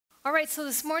All right, so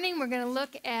this morning we're going to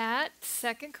look at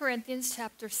 2 Corinthians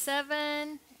chapter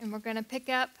 7, and we're going to pick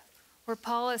up where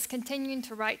Paul is continuing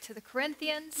to write to the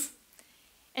Corinthians.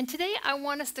 And today I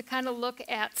want us to kind of look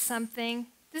at something.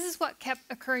 This is what kept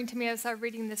occurring to me as I was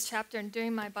reading this chapter and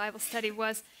doing my Bible study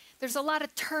was there's a lot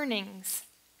of turnings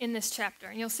in this chapter,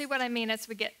 and you'll see what I mean as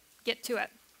we get to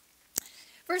it.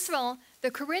 First of all,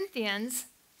 the Corinthians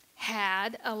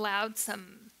had allowed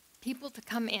some people to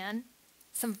come in,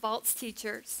 some false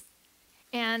teachers,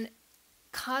 and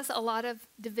cause a lot of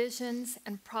divisions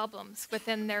and problems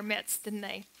within their midst, didn't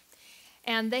they?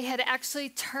 And they had actually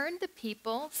turned the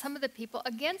people, some of the people,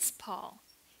 against Paul.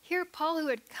 Here, Paul, who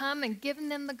had come and given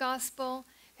them the gospel,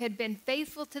 had been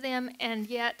faithful to them, and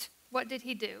yet, what did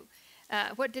he do?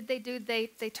 What did they do? They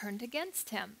turned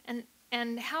against him.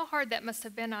 And how hard that must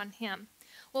have been on him.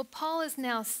 Well, Paul is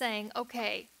now saying,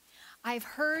 okay, I've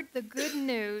heard the good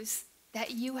news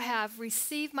that you have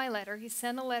received my letter. He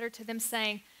sent a letter to them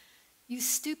saying, you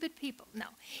stupid people. No,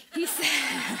 he said,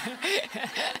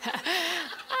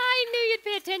 I knew you'd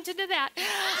pay attention to that.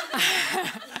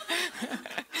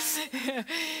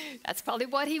 That's probably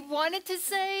what he wanted to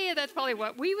say. That's probably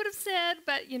what we would have said.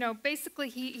 But, basically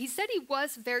he said he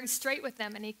was very straight with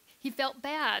them, and he felt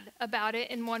bad about it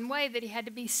in one way, that he had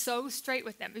to be so straight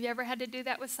with them. Have you ever had to do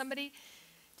that with somebody?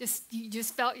 You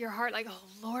just felt your heart like, oh,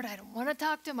 Lord, I don't want to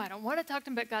talk to him. I don't want to talk to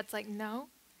him. But God's like, no,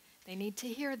 they need to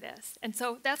hear this. And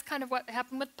so that's kind of what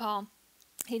happened with Paul.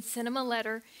 He'd sent him a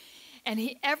letter, and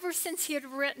ever since he had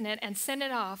written it and sent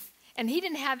it off, and he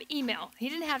didn't have email, he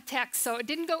didn't have text, so it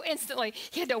didn't go instantly.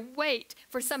 He had to wait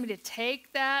for somebody to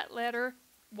take that letter,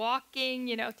 walking,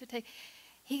 to take.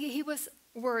 He was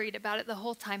worried about it the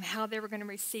whole time, how they were going to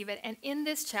receive it. And in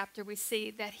this chapter, we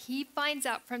see that he finds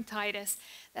out from Titus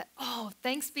that, oh,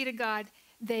 thanks be to God,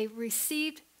 they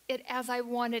received it as I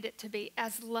wanted it to be,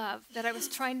 as love, that I was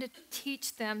trying to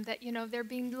teach them that, they're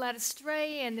being led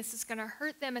astray and this is going to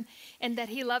hurt them, and that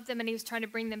he loved them and he was trying to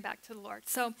bring them back to the Lord.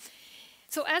 So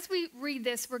as we read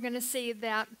this, we're going to see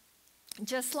that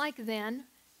just like then,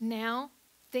 now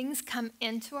things come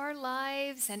into our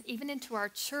lives and even into our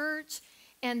church,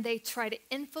 and they try to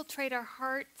infiltrate our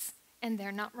hearts, and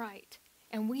they're not right.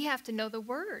 And we have to know the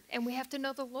Word, and we have to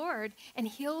know the Lord, and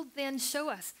He'll then show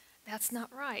us that's not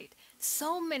right.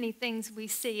 So many things we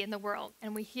see in the world,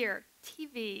 and we hear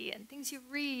TV and things you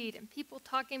read and people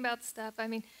talking about stuff. I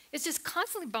mean, it's just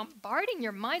constantly bombarding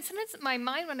your mind. Sometimes my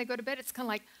mind, when I go to bed, it's kind of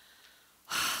like,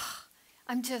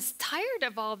 I'm just tired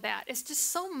of all that. It's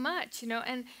just so much,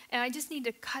 and I just need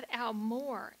to cut out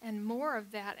more and more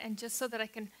of that, and just so that I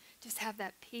can just have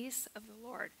that peace of the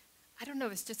Lord. I don't know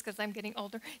if it's just because I'm getting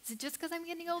older. Is it just because I'm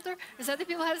getting older? Is other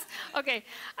people have? Okay,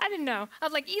 I didn't know. I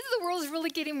was like, either the world is really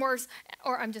getting worse,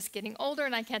 or I'm just getting older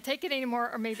and I can't take it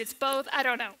anymore, or maybe it's both. I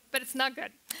don't know, but it's not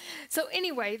good. So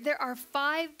anyway, there are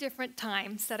 5 different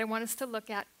times that I want us to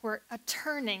look at where a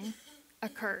turning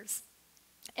occurs.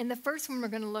 And the first one we're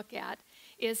going to look at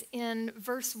is in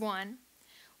verse 1,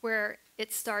 where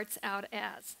it starts out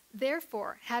as,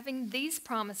 therefore, having these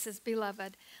promises,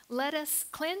 beloved, let us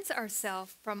cleanse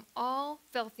ourselves from all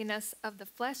filthiness of the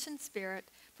flesh and spirit,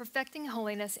 perfecting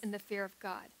holiness in the fear of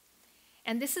God.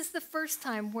 And this is the first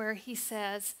time where he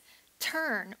says,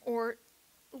 turn or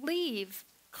leave,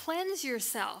 cleanse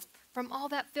yourself from all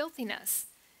that filthiness.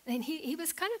 And he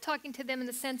was kind of talking to them in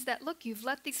the sense that, look, you've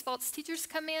let these false teachers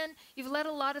come in. You've let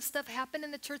a lot of stuff happen in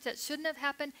the church that shouldn't have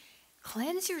happened.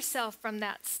 Cleanse yourself from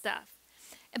that stuff.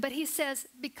 But he says,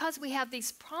 because we have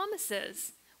these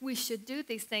promises, we should do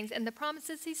these things. And the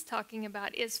promises he's talking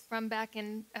about is from back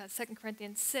in 2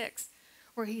 Corinthians 6,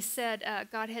 where he said,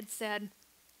 God had said,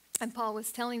 and Paul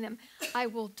was telling them, I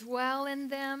will dwell in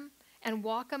them and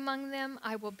walk among them.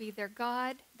 I will be their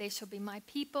God. They shall be my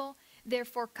people.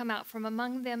 Therefore, come out from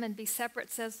among them and be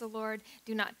separate, says the Lord.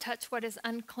 Do not touch what is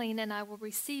unclean, and I will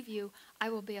receive you. I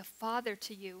will be a father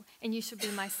to you, and you shall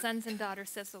be my sons and daughters,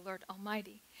 says the Lord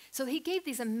Almighty. So he gave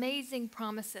these amazing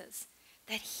promises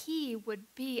that he would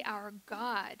be our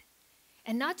God.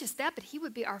 And not just that, but he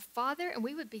would be our father, and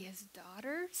we would be his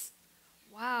daughters.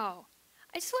 Wow.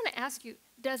 I just want to ask you,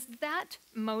 does that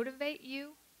motivate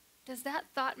you? Does that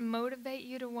thought motivate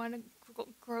you to want to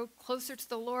grow closer to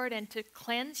the Lord and to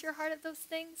cleanse your heart of those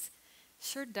things?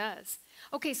 Sure does.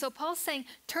 Okay, so Paul's saying,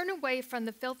 turn away from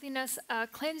the filthiness,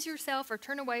 cleanse yourself, or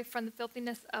turn away from the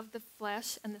filthiness of the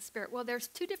flesh and the spirit. Well, there's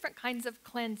 2 different kinds of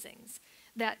cleansings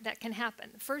that can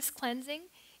happen. The first cleansing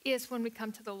is when we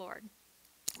come to the Lord.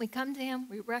 We come to him,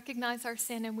 we recognize our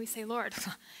sin, and we say, Lord,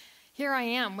 here I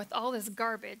am with all this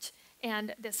garbage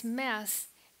and this mess,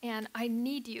 and I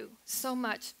need you so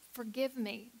much. Forgive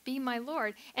me. Be my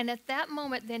Lord. And at that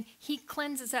moment, then, he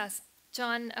cleanses us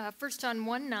 1 John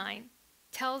 1:9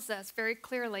 tells us very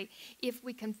clearly, if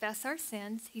we confess our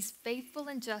sins, he's faithful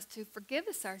and just to forgive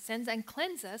us our sins and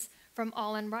cleanse us from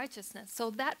all unrighteousness.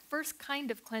 So that first kind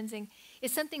of cleansing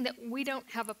is something that we don't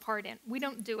have a part in. We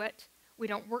don't do it. We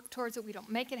don't work towards it. We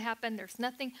don't make it happen. There's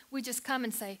nothing. We just come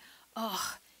and say,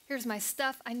 oh, here's my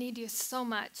stuff. I need you so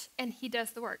much. And he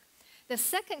does the work. The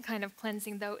second kind of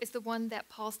cleansing, though, is the one that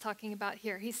Paul's talking about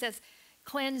here. He says,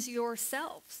 cleanse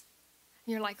yourselves.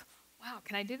 And you're like, wow,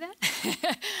 can I do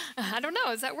that? I don't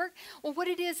know. Does that work? Well, what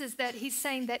it is that he's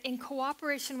saying that in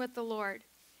cooperation with the Lord,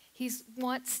 he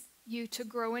wants you to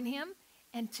grow in him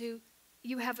and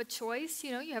you have a choice.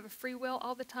 You have a free will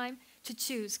all the time to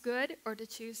choose good or to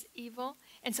choose evil.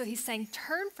 And so he's saying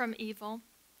turn from evil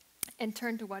and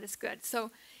turn to what is good. So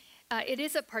it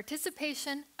is a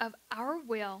participation of our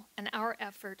will and our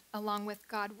effort along with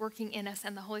God working in us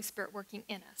and the Holy Spirit working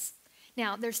in us.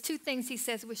 Now, there's two things he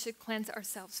says we should cleanse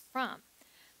ourselves from.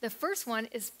 The first one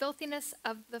is filthiness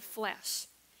of the flesh.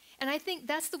 And I think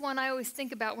that's the one I always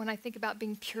think about when I think about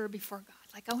being pure before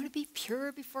God. Like, I want to be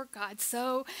pure before God.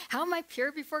 So how am I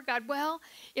pure before God? Well,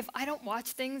 if I don't watch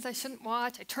things I shouldn't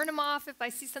watch, I turn them off if I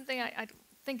see something I don't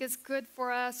think is good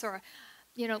for us, or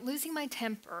losing my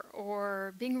temper,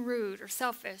 or being rude or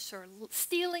selfish, or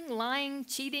stealing, lying,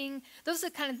 cheating. Those are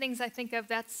the kind of things I think of.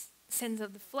 That's sins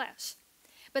of the flesh.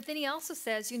 But then he also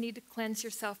says you need to cleanse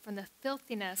yourself from the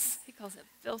filthiness, he calls it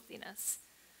filthiness,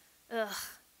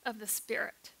 of the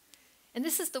spirit. And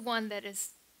this is the one that is,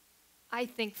 I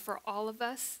think, for all of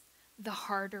us, the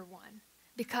harder one,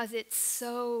 because it's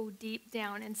so deep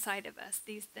down inside of us,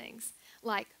 these things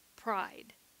like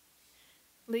pride,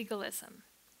 legalism,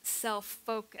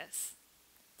 self-focus,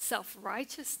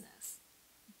 self-righteousness,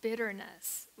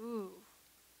 bitterness. Ooh,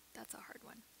 that's a hard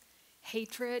one.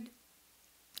 Hatred.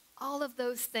 All of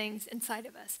those things inside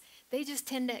of us, they just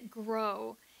tend to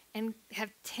grow and have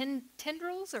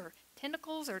tendrils or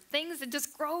tentacles or things that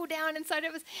just grow down inside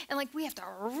of us. And we have to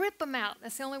rip them out.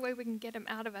 That's the only way we can get them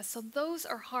out of us. So those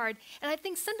are hard. And I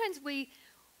think sometimes we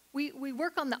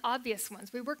work on the obvious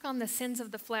ones. We work on the sins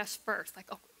of the flesh first. Like,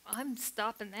 oh, I'm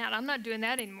stopping that. I'm not doing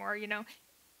that anymore,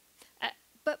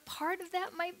 But part of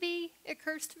that might be, it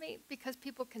occurs to me, because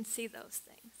people can see those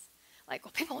things. Like,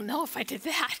 well, people know if I did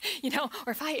that,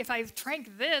 or if I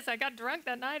drank this, I got drunk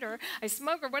that night, or I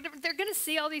smoke, or whatever. They're going to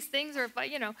see all these things, or if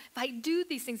I do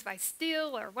these things, if I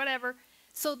steal or whatever.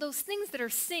 So those things that are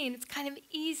seen, it's kind of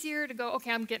easier to go,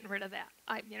 okay, I'm getting rid of that.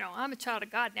 I'm a child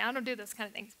of God now. I don't do those kind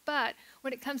of things. But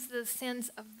when it comes to the sins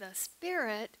of the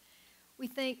Spirit, we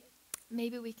think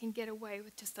maybe we can get away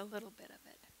with just a little bit of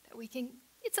it. That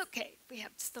it's okay if we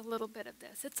have just a little bit of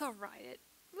this. It's all right.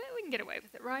 We can get away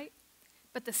with it, right?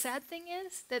 But the sad thing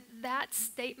is that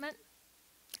statement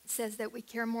says that we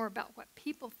care more about what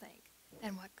people think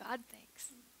than what God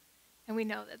thinks. And we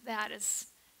know that is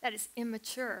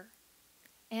immature.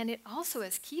 And it also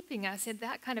is keeping us in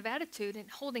that kind of attitude, and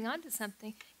holding on to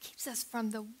something keeps us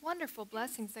from the wonderful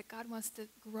blessings that God wants to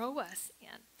grow us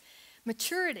in.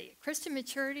 Maturity, Christian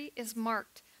maturity, is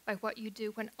marked by what you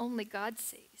do when only God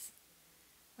sees.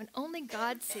 When only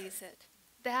God sees it,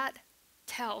 that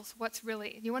tells what's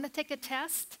really. You want to take a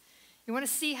test? You want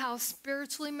to see how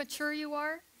spiritually mature you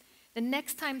are? The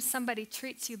next time somebody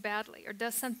treats you badly or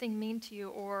does something mean to you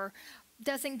or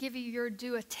doesn't give you your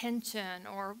due attention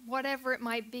or whatever it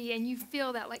might be, and you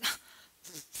feel that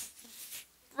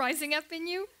rising up in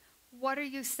you, what are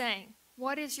you saying?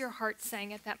 What is your heart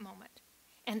saying at that moment?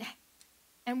 And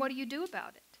what do you do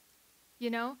about it?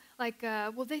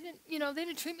 Well, they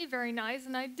didn't treat me very nice,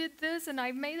 and I did this, and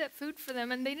I made that food for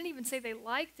them, and they didn't even say they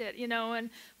liked it,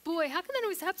 and boy, how come that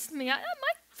always happens to me? My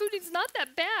food is not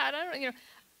that bad.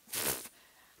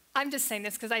 I'm just saying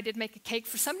this because I did make a cake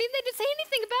for somebody, and they didn't say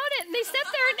anything about it, and they sat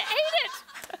there and ate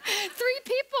it. 3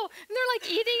 people, and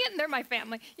they're eating it, and they're my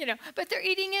family, but they're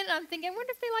eating it, and I'm thinking, I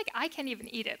wonder if they I can't even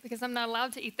eat it because I'm not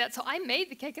allowed to eat that. So I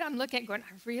made the cake, and I'm looking at it going,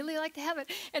 I really like to have it,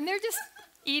 and they're just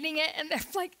eating it, and they're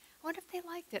like, I wonder if they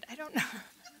liked it. I don't know.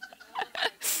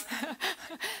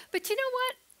 But you know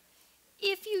what?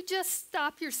 If you just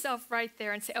stop yourself right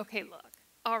there and say, okay, look,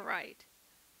 all right,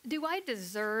 do I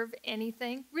deserve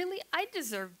anything? Really, I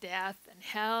deserve death and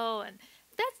hell, and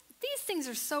these things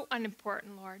are so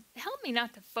unimportant, Lord. Help me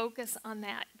not to focus on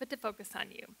that, but to focus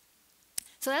on you.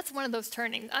 So that's one of those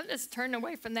turnings. I'm just turning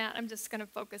away from that. I'm just going to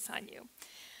focus on you.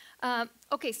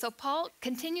 Okay, so Paul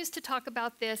continues to talk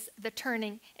about this, the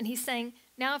turning, and he's saying,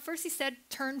 now at first he said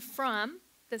turn from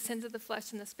the sins of the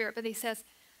flesh and the spirit, but he says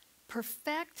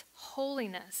perfect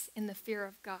holiness in the fear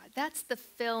of God. That's the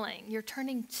filling. You're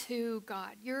turning to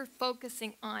God. You're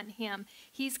focusing on him.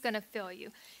 He's going to fill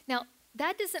you. Now,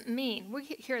 that doesn't mean, we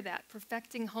hear that,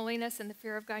 perfecting holiness and the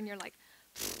fear of God, and you're like,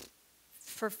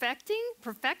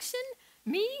 perfection?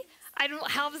 Me?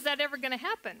 How is that ever going to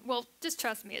happen? Well, just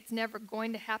trust me, it's never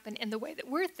going to happen in the way that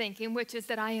we're thinking, which is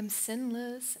that I am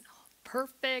sinless and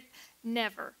perfect.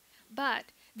 Never. But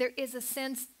there is a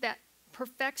sense that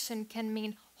perfection can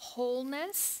mean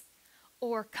wholeness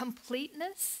or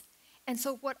completeness. And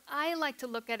so what I like to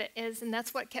look at it is, and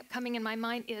that's what kept coming in my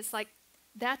mind, is like,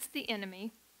 that's the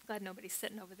enemy. Glad nobody's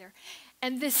sitting over there.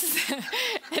 And this is,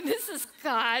 and this is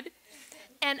God.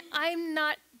 And I'm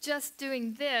not just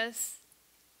doing this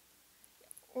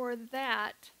or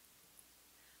that,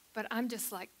 but I'm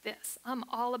just like this. I'm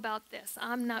all about this.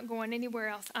 I'm not going anywhere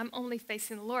else. I'm only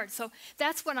facing the Lord. So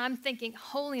that's what I'm thinking.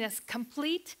 Holiness,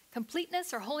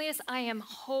 completeness or holiness. I am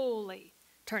wholly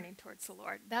turning towards the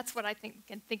Lord. That's what I think we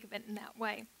can think of it in that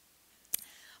way.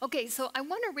 Okay, so I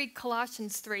want to read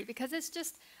Colossians 3 because it's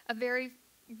just a very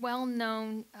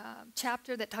well-known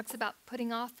chapter that talks about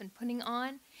putting off and putting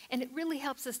on. And it really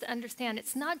helps us to understand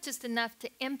it's not just enough to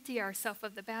empty ourselves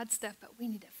of the bad stuff, but we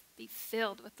need to be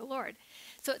filled with the Lord.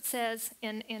 So it says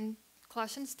in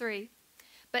Colossians 3,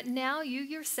 but now you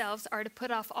yourselves are to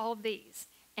put off all these: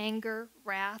 anger,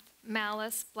 wrath,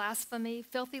 malice, blasphemy,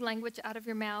 filthy language out of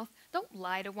your mouth. Don't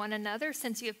lie to one another,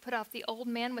 since you have put off the old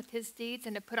man with his deeds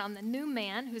and have put on the new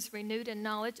man, who's renewed in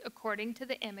knowledge according to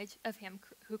the image of him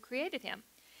who created him.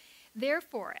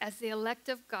 Therefore, as the elect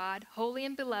of God, holy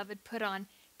and beloved, put on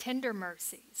tender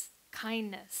mercies,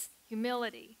 kindness,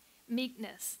 humility,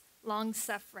 meekness,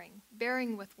 long-suffering,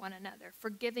 bearing with one another,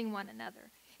 forgiving one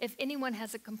another. If anyone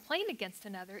has a complaint against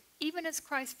another, even as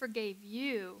Christ forgave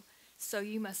you, so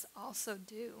you must also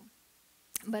do.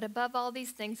 But above all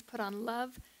these things, put on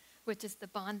love, which is the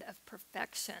bond of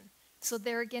perfection. So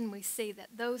there again, we see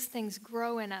that those things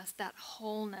grow in us, that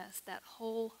wholeness, that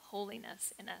whole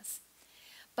holiness in us.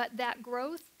 But that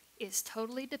growth is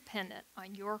totally dependent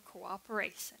on your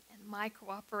cooperation and my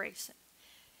cooperation.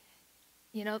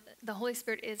 You know, the Holy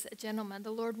Spirit is a gentleman.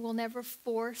 The Lord will never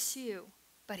force you,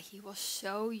 but he will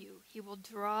show you. He will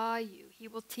draw you. He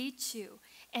will teach you.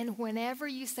 And whenever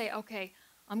you say, okay,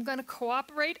 I'm going to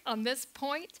cooperate on this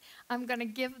point, I'm going to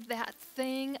give that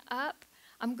thing up,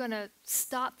 I'm going to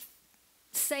stop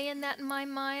saying that in my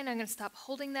mind, I'm going to stop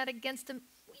holding that against him.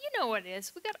 You know what it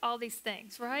is. We got all these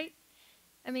things, right?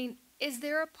 I mean, is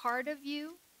there a part of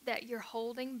you that you're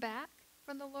holding back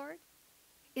from the Lord?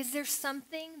 Is there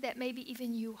something that maybe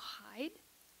even you hide?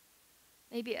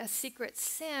 Maybe a secret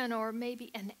sin or maybe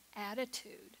an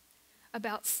attitude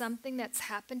about something that's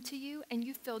happened to you and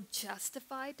you feel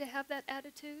justified to have that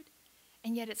attitude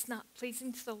and yet it's not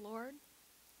pleasing to the Lord?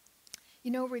 You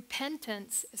know,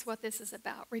 repentance is what this is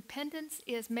about. Repentance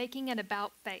is making an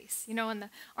about face. You know, in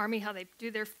the army, how they do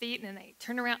their feet and then they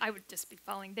turn around. I would just be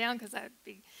falling down because I would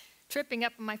be tripping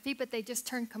up on my feet, but they just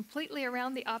turn completely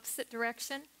around the opposite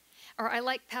direction. Or I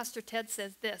like Pastor Ted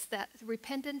says this, that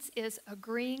repentance is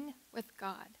agreeing with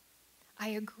God. I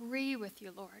agree with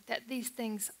you, Lord, that these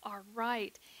things are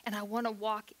right, and I want to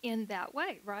walk in that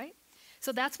way, right?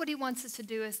 So that's what he wants us to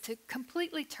do, is to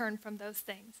completely turn from those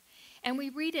things. And we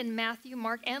read in Matthew,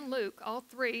 Mark, and Luke, all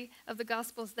three of the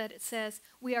Gospels, that it says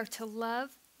we are to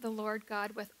love the Lord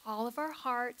God with all of our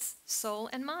hearts, soul,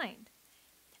 and mind.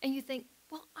 And you think,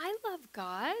 well, I love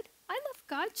God. I love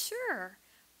God, sure.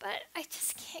 But I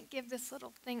just can't give this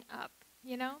little thing up,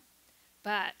 you know?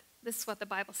 But this is what the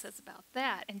Bible says about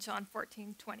that in John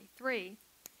 14:23.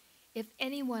 If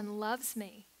anyone loves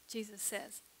me, Jesus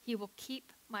says, he will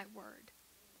keep my word.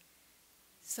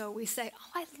 So we say,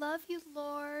 oh, I love you,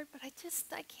 Lord, but I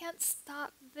can't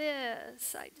stop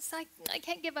this. I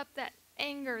can't give up that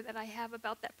anger that I have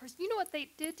about that person. You know what they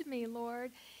did to me,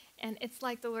 Lord? And it's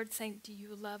like the Lord saying, do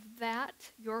you love that,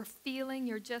 your feeling,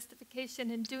 your justification,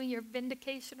 and doing your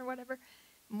vindication or whatever,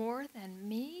 more than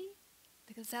me?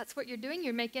 Because that's what you're doing.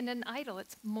 You're making an idol.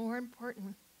 It's more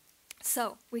important.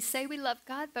 So we say we love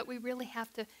God, but we really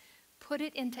have to put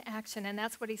it into action, and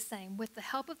that's what he's saying. With the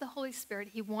help of the Holy Spirit,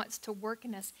 he wants to work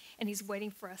in us, and he's waiting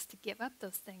for us to give up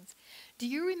those things. Do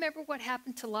you remember what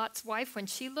happened to Lot's wife when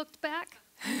she looked back?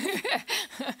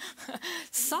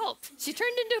 Salt. She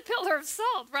turned into a pillar of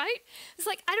salt, right? It's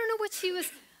like, I don't know what she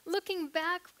was looking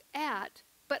back at,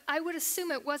 but I would assume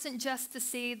it wasn't just to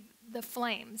see the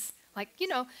flames. Like, you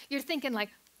know, you're thinking like,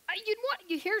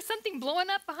 you hear something blowing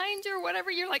up behind you or whatever,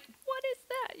 you're like, what is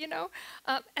that, you know?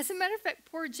 As a matter of fact,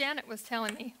 poor Janet was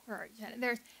telling me, where are you,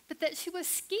 Janet? But that she was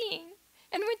skiing.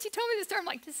 And when she told me this story, I'm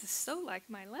like, this is so like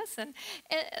my lesson.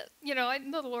 And, you know, I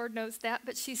know the Lord knows that,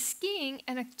 but she's skiing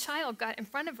and a child got in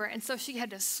front of her. And so she had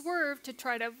to swerve to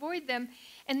try to avoid them.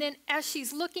 And then as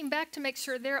she's looking back to make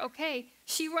sure they're okay,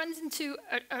 she runs into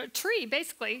a tree,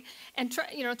 basically, and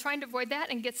trying to avoid that,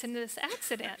 and gets into this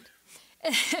accident.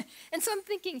 And so I'm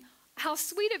thinking, how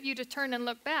sweet of you to turn and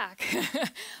look back.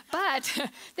 But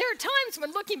there are times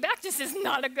when looking back just is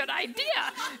not a good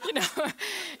idea,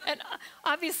 And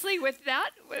obviously with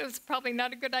that, it was probably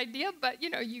not a good idea, but,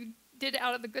 you did it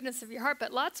out of the goodness of your heart.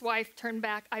 But Lot's wife turned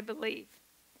back, I believe,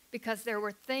 because there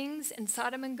were things in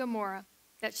Sodom and Gomorrah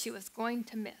that she was going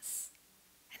to miss.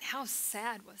 And how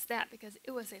sad was that? Because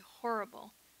it was a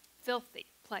horrible, filthy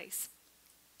place.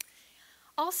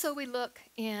 Also, we look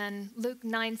in Luke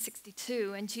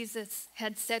 9:62, and Jesus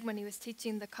had said when he was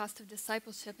teaching the cost of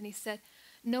discipleship, and he said,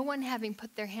 "No one having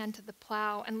put their hand to the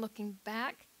plow and looking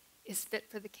back is fit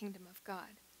for the kingdom of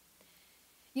God."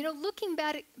 Looking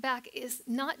back is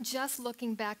not just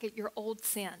looking back at your old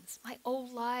sins. My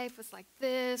old life was like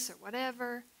this or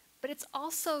whatever, but it's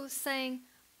also saying,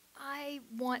 I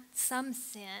want some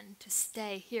sin to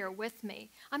stay here with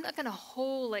me. I'm not going to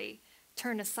wholly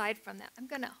turn aside from that. I'm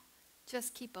going to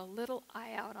just keep a little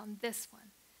eye out on this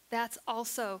one. That's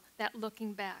also that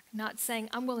looking back, not saying,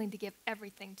 I'm willing to give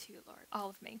everything to you, Lord, all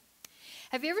of me.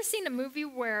 Have you ever seen a movie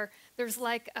where there's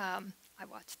like,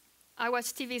 I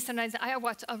watch TV sometimes. I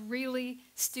watch really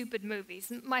stupid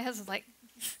movies. My husband's like,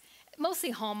 mostly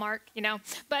Hallmark,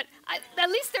 but at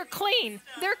least they're clean.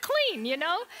 They're clean,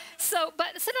 So,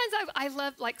 but sometimes I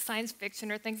love like science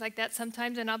fiction or things like that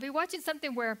sometimes, and I'll be watching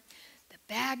something where the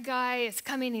bad guy is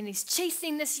coming and he's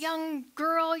chasing this young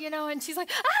girl, and she's like,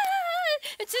 ah!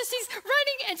 And so she's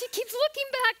running and she keeps looking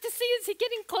back to see, is he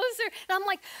getting closer? And I'm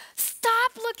like,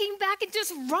 stop looking back and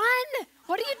just run.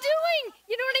 What are you doing?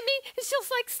 You know what I mean? And she'll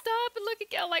like stop and look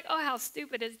again, like, oh, how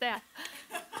stupid is that?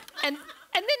 And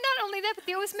then not only that, but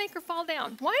they always make her fall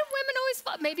down. Why do women always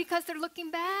fall? Maybe because they're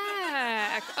looking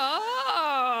back.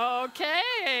 Oh,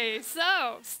 okay.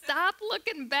 So stop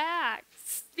looking back.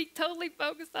 Be totally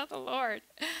focused on the Lord.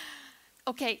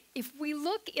 Okay, if we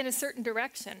look in a certain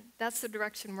direction, that's the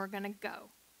direction we're going to go.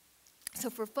 So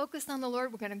if we're focused on the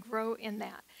Lord, we're going to grow in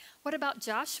that. What about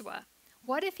Joshua?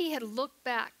 What if he had looked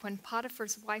back when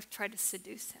Potiphar's wife tried to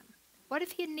seduce him? What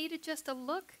if he had needed just a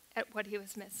look at what he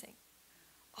was missing?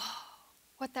 Oh,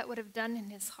 what that would have done in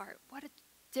his heart. What a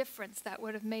difference that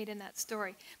would have made in that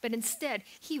story. But instead,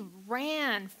 he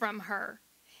ran from her,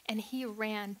 and he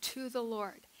ran to the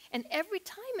Lord. And every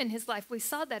time in his life, we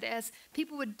saw that as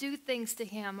people would do things to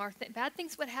him or bad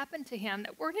things would happen to him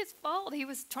that weren't his fault. He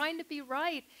was trying to be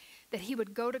right, that he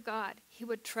would go to God. He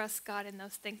would trust God in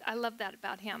those things. I love that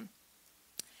about him.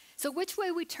 So which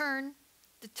way we turn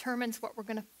determines what we're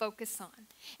going to focus on.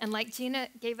 And like Gina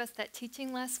gave us that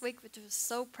teaching last week, which was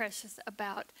so precious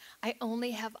about, I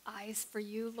only have eyes for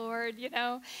you, Lord,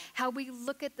 how we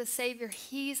look at the Savior.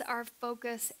 He's our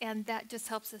focus, and that just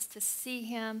helps us to see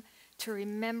him, to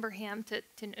remember him, to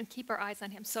keep our eyes on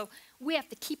him. So we have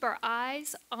to keep our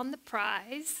eyes on the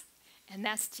prize, and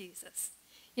that's Jesus.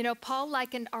 Paul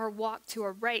likened our walk to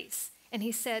a race, and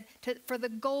he said, for the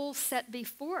goal set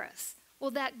before us.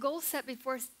 Well, that goal set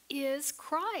before us is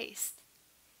Christ.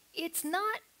 It's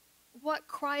not what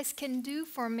Christ can do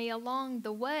for me along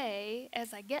the way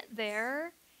as I get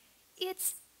there.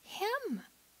 It's him.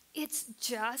 It's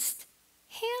just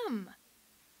him.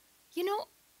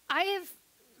 I have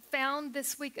found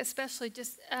this week, especially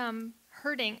just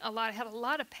hurting a lot, I had a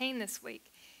lot of pain this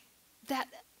week, that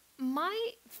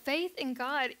my faith in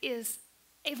God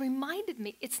it reminded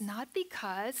me, it's not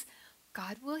because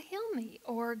God will heal me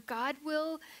or God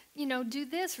will, do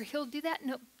this or he'll do that.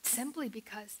 No, simply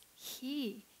because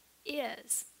he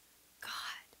is God.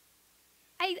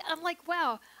 I'm like,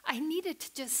 wow, I needed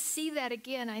to just see that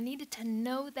again. I needed to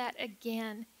know that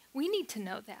again. We need to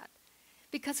know that.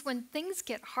 Because when things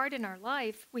get hard in our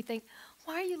life, we think,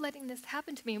 why are you letting this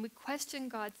happen to me? And we question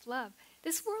God's love.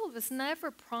 This world was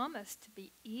never promised to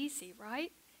be easy,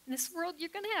 right? In this world, you're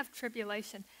going to have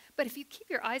tribulation. But if you keep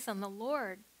your eyes on the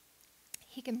Lord,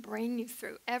 he can bring you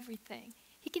through everything.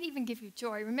 He can even give you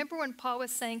joy. Remember when Paul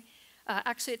was saying,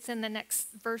 actually it's in the next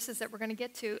verses that we're going to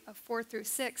get to, 4 through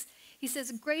 6. He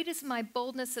says, great is my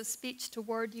boldness of speech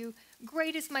toward you.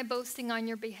 Great is my boasting on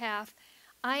your behalf.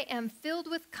 I am filled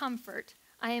with comfort.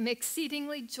 I am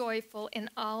exceedingly joyful in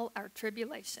all our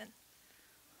tribulation.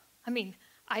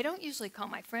 I don't usually call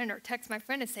my friend or text my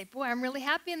friend and say, boy, I'm really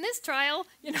happy in this trial.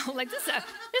 Like this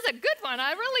is a good one.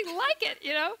 I really like it,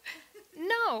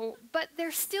 No, but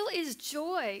there still is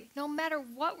joy no matter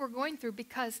what we're going through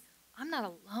because I'm not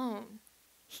alone.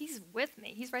 He's with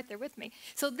me. He's right there with me.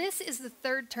 So this is the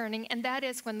third turning, and that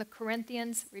is when the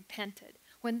Corinthians repented.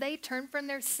 When they turned from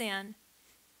their sin,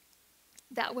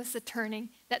 that was the turning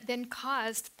that then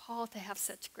caused Paul to have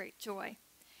such great joy.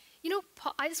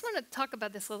 Paul, I just want to talk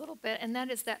about this a little bit, and that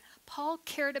is that Paul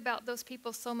cared about those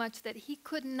people so much that he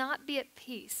could not be at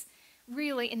peace.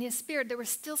 Really, in his spirit, there was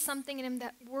still something in him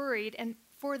that worried, and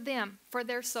for them, for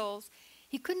their souls,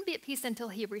 he couldn't be at peace until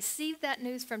he received that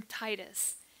news from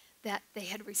Titus, that they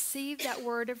had received that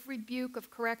word of rebuke, of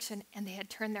correction, and they had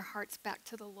turned their hearts back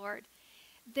to the Lord.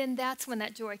 Then that's when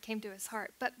that joy came to his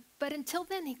heart. But until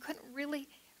then, he couldn't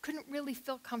really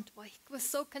feel comfortable. He was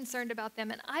so concerned about them.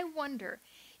 And I wonder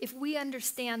if we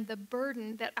understand the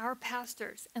burden that our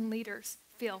pastors and leaders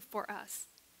feel for us.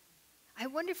 I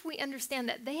wonder if we understand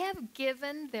that they have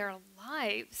given their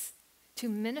lives to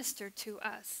minister to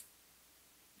us,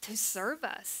 to serve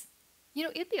us.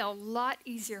 It'd be a lot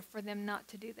easier for them not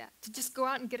to do that, to just go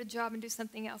out and get a job and do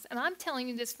something else. And I'm telling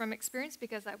you this from experience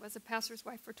because I was a pastor's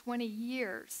wife for 20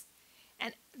 years.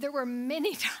 And there were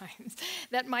many times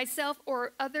that myself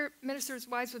or other ministers'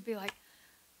 wives would be like,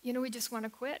 we just want to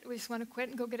quit. We just want to quit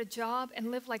and go get a job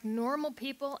and live like normal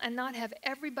people and not have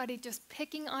everybody just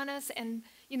picking on us and,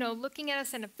 looking at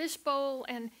us in a fishbowl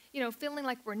and, feeling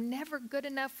like we're never good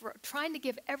enough. We're trying to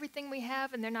give everything we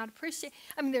have and they're not appreciating.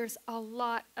 There's a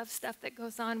lot of stuff that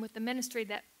goes on with the ministry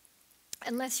that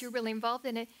unless you're really involved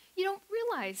in it, you don't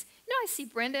realize. I see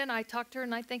Brenda and I talk to her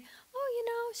and I think,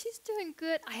 she's doing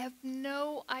good. I have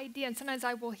no idea. And sometimes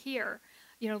I will hear,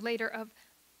 later of,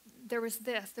 there was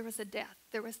this, there was a death,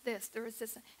 there was this,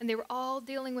 and they were all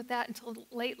dealing with that until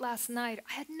late last night.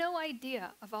 I had no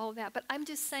idea of all of that, but I'm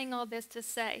just saying all this to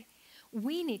say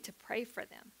we need to pray for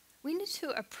them. We need to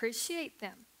appreciate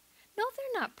them. No,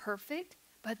 they're not perfect,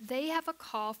 but they have a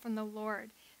call from the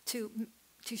Lord to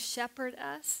shepherd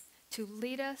us, to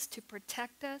lead us, to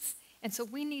protect us, and so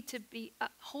we need to be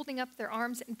holding up their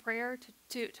arms in prayer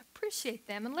to appreciate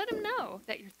them and let them know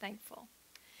that you're thankful.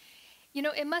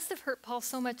 It must have hurt Paul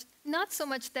so much, not so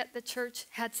much that the church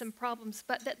had some problems,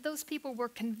 but that those people were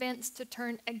convinced to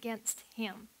turn against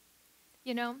him,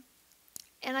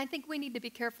 And I think we need to be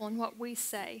careful in what we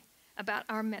say about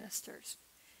our ministers.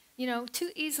 Too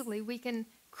easily we can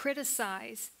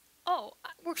criticize,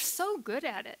 we're so good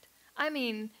at it.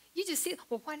 You just see,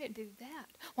 why didn't they do that?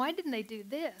 Why didn't they do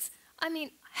this?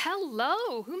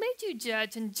 Hello, who made you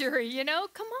judge and jury,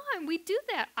 Come on, we do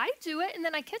that. I do it, and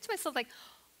then I catch myself like,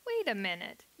 wait a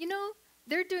minute,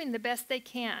 they're doing the best they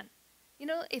can.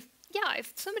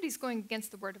 If somebody's going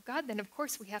against the word of God, then of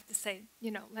course we have to say,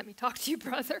 let me talk to you,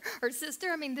 brother or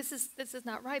sister. This is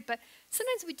not right. But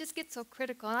sometimes we just get so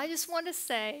critical. And I just want to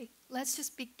say, let's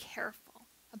just be careful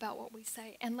about what we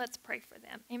say, and let's pray for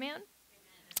them. Amen?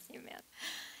 Amen.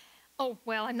 Oh,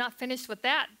 well, I'm not finished with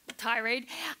that tirade.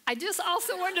 I just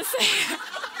also want to say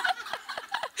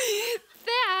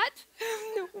that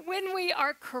when we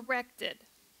are corrected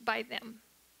by them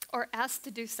or asked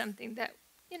to do something that,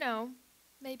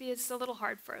 maybe is a little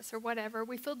hard for us or whatever,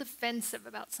 we feel defensive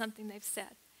about something they've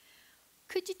said.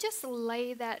 Could you just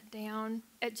lay that down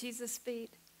at Jesus'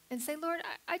 feet and say, Lord,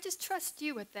 I just trust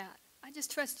you with that. I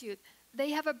just trust you.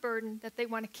 They have a burden that they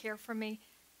want to care for me.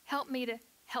 Help me to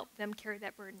help them carry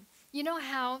that burden. You know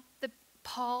how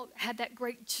Paul had that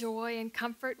great joy and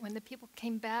comfort when the people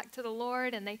came back to the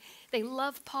Lord and they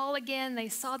loved Paul again. They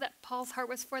saw that Paul's heart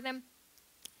was for them.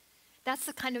 That's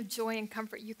the kind of joy and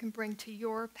comfort you can bring to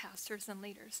your pastors and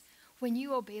leaders when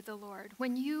you obey the Lord,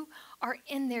 when you are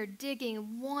in there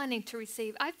digging, wanting to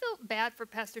receive. I feel bad for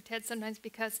Pastor Ted sometimes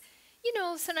because,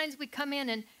 sometimes we come in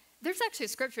and there's actually a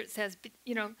scripture that says,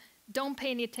 don't pay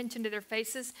any attention to their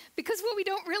faces, because what we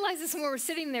don't realize is when we're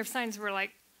sitting there, signs we're like,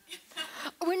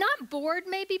 we're not bored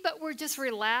maybe, but we're just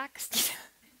relaxed.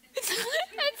 And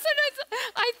sometimes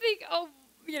I think,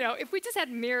 if we just had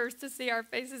mirrors to see our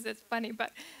faces, it's funny.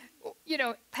 But,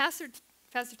 Pastor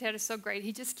Ted is so great.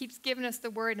 He just keeps giving us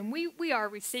the word, and we are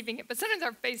receiving it. But sometimes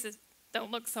our faces don't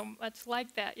look so much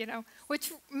like that,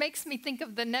 which makes me think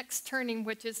of the next turning,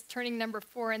 which is turning number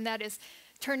 4, and that is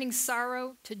turning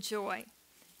sorrow to joy.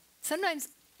 Sometimes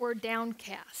we're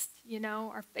downcast,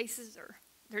 our faces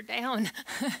they're down.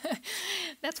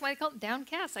 That's why I call it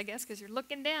downcast, I guess, because you're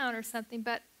looking down or something.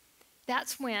 But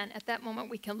that's when, at that moment,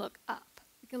 we can look up.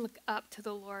 We can look up to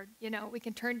the Lord. We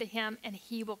can turn to him, and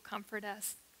he will comfort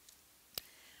us.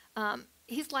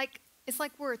 It's like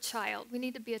we're a child. We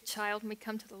need to be a child when we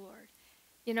come to the Lord.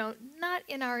 Not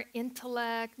in our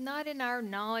intellect, not in our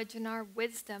knowledge and our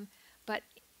wisdom, but,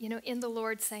 in the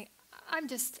Lord saying,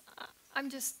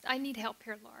 I need help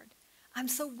here, Lord. I'm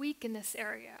so weak in this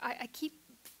area. I keep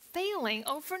failing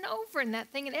over and over in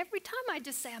that thing. And every time I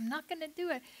just say, I'm not going to do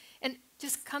it. And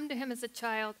just come to him as a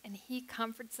child, and he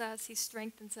comforts us. He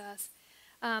strengthens us.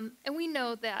 And we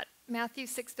know that Matthew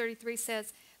 6:33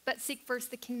 says, But seek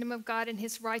first the kingdom of God and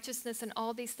his righteousness, and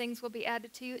all these things will be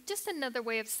added to you. Just another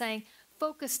way of saying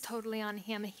focus totally on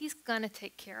him, and he's going to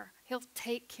take care. He'll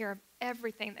take care of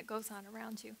everything that goes on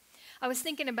around you. I was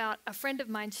thinking about a friend of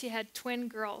mine. She had twin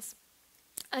girls.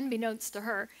 Unbeknownst to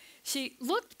her, she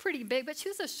looked pretty big, but she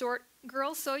was a short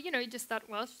girl, so, you just thought,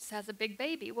 well, she just has a big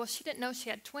baby. Well, she didn't know she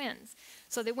had twins.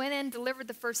 So they went in, delivered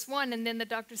the first one, and then the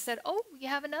doctor said, oh, you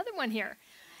have another one here.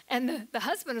 And the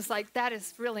husband was like, that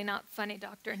is really not funny,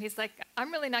 doctor. And he's like,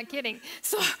 I'm really not kidding.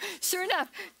 So sure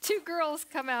enough, 2 girls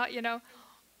come out,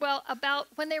 Well,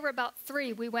 when they were about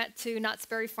 3, we went to Knott's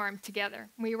Berry Farm together.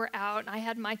 We were out, and I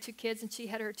had my 2 kids, and she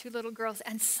had her 2 little girls.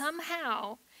 And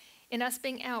somehow, in us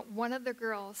being out, one of the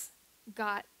girls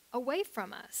got away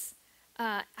from us.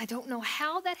 I don't know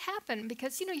how that happened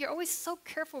because, you're always so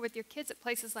careful with your kids at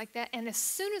places like that. And as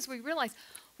soon as we realized,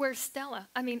 where's Stella?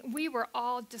 I mean, we were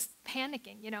all just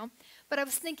panicking, But I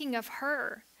was thinking of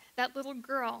her, that little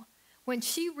girl, when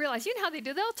she realized, you know how they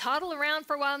do? They'll toddle around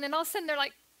for a while, and then all of a sudden they're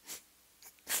like,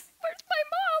 where's my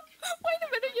mom? Wait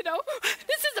a minute,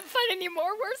 this isn't fun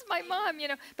anymore. Where's my mom?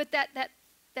 But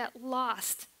that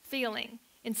lost feeling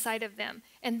inside of them.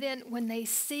 And then when they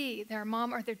see their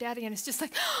mom or their daddy, and it's just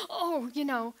like,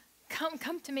 oh,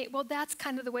 come to me. Well, that's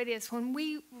kind of the way it is. When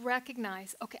we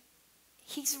recognize, okay,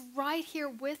 he's right here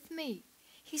with me.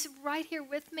 He's right here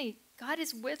with me. God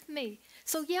is with me.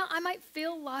 So yeah, I might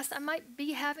feel lost. I might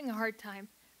be having a hard time,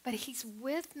 but he's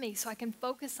with me, so I can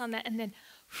focus on that. And then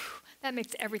that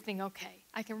makes everything okay.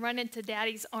 I can run into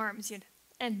daddy's arms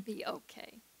and be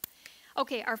okay.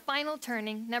 Okay, our final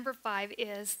turning, number 5,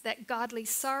 is that godly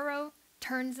sorrow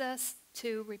turns us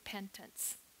to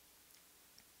repentance.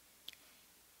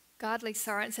 Godly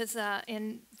sorrow, it says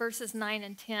in verses 9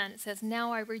 and 10, it says,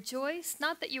 now I rejoice,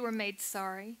 not that you were made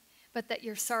sorry, but that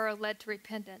your sorrow led to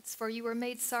repentance. For you were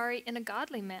made sorry in a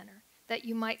godly manner, that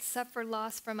you might suffer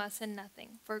loss from us in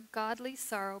nothing. For godly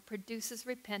sorrow produces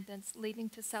repentance, leading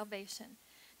to salvation,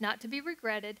 not to be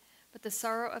regretted, but the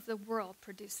sorrow of the world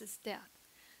produces death.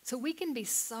 So we can be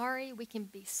sorry, we can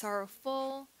be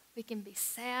sorrowful, we can be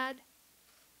sad,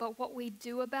 but what we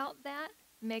do about that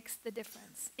makes the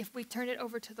difference. If we turn it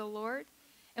over to the Lord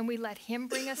and we let him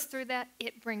bring us through that,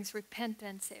 it brings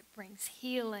repentance, it brings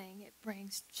healing, it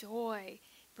brings joy,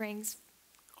 it brings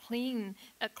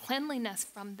cleanliness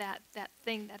from that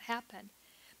thing that happened.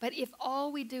 But if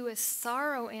all we do is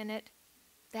sorrow in it,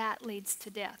 that leads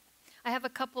to death. I have a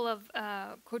couple of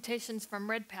quotations from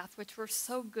Redpath, which were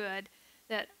so good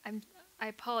that I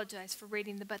apologize for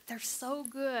reading them, but they're so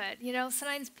good.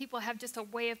 Sometimes people have just a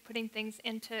way of putting things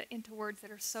into words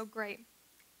that are so great.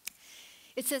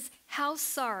 It says, how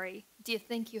sorry do you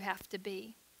think you have to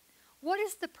be? What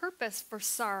is the purpose for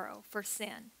sorrow for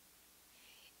sin?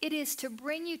 It is to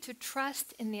bring you to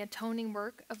trust in the atoning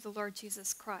work of the Lord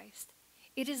Jesus Christ.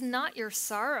 It is not your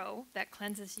sorrow that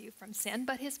cleanses you from sin,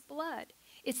 but his blood.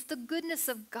 It's the goodness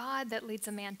of God that leads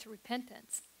a man to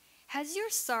repentance. Has your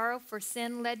sorrow for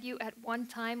sin led you at one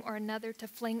time or another to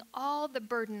fling all the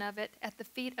burden of it at the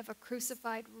feet of a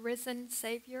crucified, risen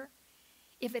Savior?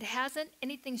 If it hasn't,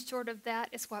 anything short of that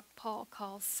is what Paul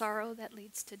calls sorrow that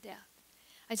leads to death.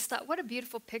 I just thought, what a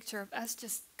beautiful picture of us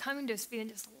just coming to his feet and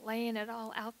just laying it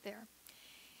all out there.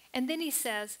 And then he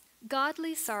says,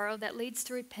 godly sorrow that leads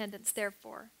to repentance,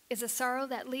 therefore, is a sorrow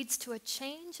that leads to a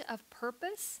change of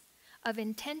purpose, of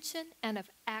intention, and of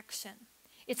action.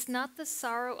 It's not the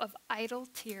sorrow of idle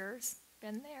tears,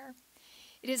 been there.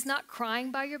 It is not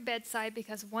crying by your bedside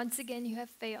because once again you have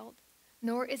failed,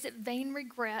 nor is it vain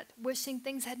regret, wishing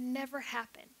things had never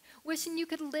happened, wishing you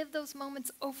could live those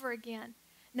moments over again.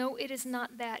 No, it is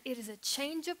not that. It is a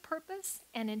change of purpose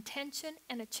and intention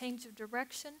and a change of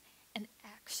direction and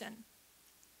action.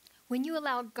 When you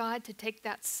allow God to take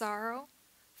that sorrow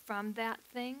from that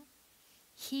thing,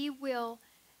 he will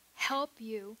help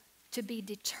you to be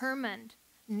determined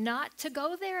not to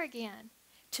go there again,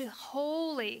 to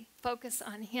wholly focus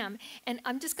on him. And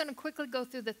I'm just going to quickly go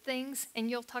through the things, and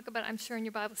you'll talk about it, I'm sure, in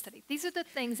your Bible study. These are the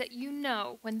things that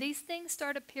when these things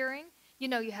start appearing,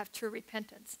 you have true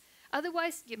repentance.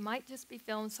 Otherwise, you might just be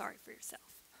feeling sorry for yourself.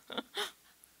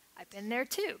 I've been there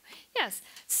too. Yes,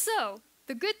 so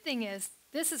the good thing is,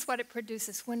 this is what it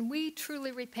produces. When we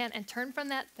truly repent and turn from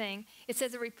that thing, it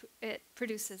says it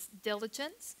produces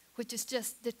diligence, which is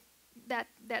just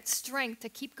that strength to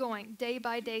keep going day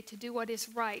by day to do what is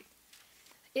right.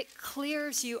 It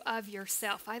clears you of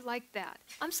yourself. I like that.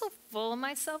 I'm so full of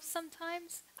myself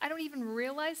sometimes. I don't even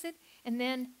realize it. And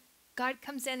then God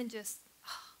comes in and just,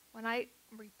 when I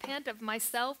repent of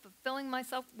myself, of filling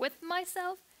myself with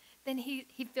myself, then he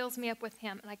fills me up with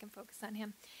him and I can focus on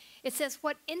him. It says,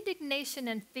 what indignation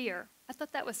and fear. I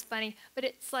thought that was funny, but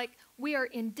it's like we are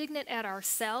indignant at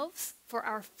ourselves for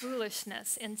our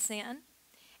foolishness in sin,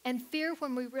 and fear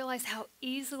when we realize how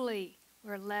easily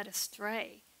we're led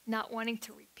astray, not wanting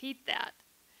to repeat that.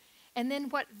 And then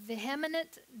what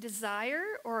vehement desire,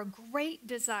 or a great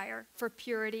desire for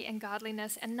purity and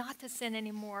godliness and not to sin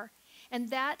anymore. And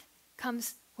that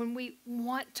comes when we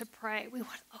want to pray. We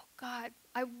want, oh God,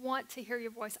 I want to hear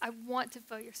your voice. I want to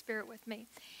feel your spirit with me.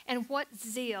 And what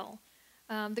zeal?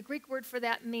 The Greek word for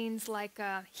that means like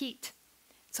heat.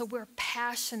 So we're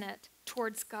passionate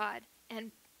towards God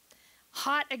and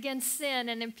hot against sin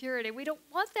and impurity. We don't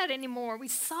want that anymore. We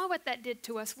saw what that did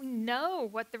to us. We know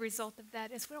what the result of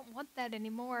that is. We don't want that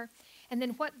anymore. And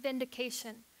then what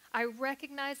vindication? I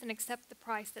recognize and accept the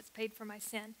price that's paid for my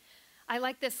sin. I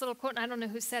like this little quote, and I don't know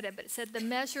who said it, but it said, the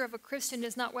measure of a Christian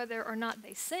is not whether or not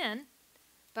they sin,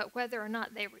 but whether or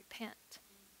not they repent.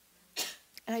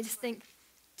 And I just think,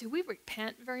 do we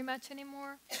repent very much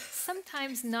anymore?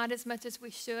 Sometimes not as much as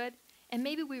we should. And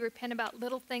maybe we repent about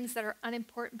little things that are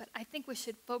unimportant, but I think we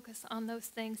should focus on those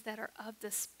things that are of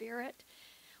the Spirit.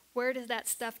 Where does that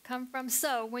stuff come from?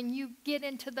 So when you get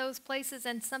into those places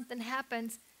and something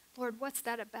happens, Lord, what's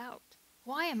that about?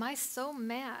 Why am I so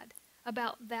mad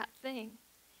about that thing?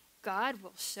 God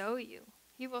will show you.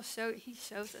 He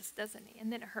shows us, doesn't he? And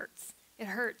then it hurts. It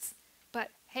hurts.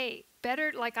 But hey,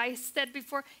 better, like I said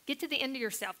before, get to the end of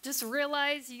yourself. Just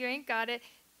realize you ain't got it.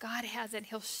 God has it.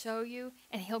 He'll show you,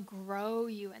 and he'll grow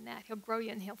you in that. He'll grow you,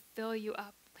 and he'll fill you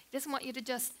up. He doesn't want you to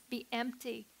just be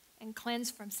empty and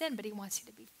cleansed from sin, but he wants you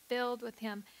to be filled with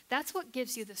him. That's what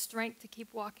gives you the strength to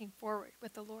keep walking forward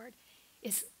with the Lord,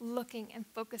 is looking and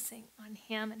focusing on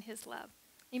him and his love.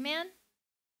 Amen?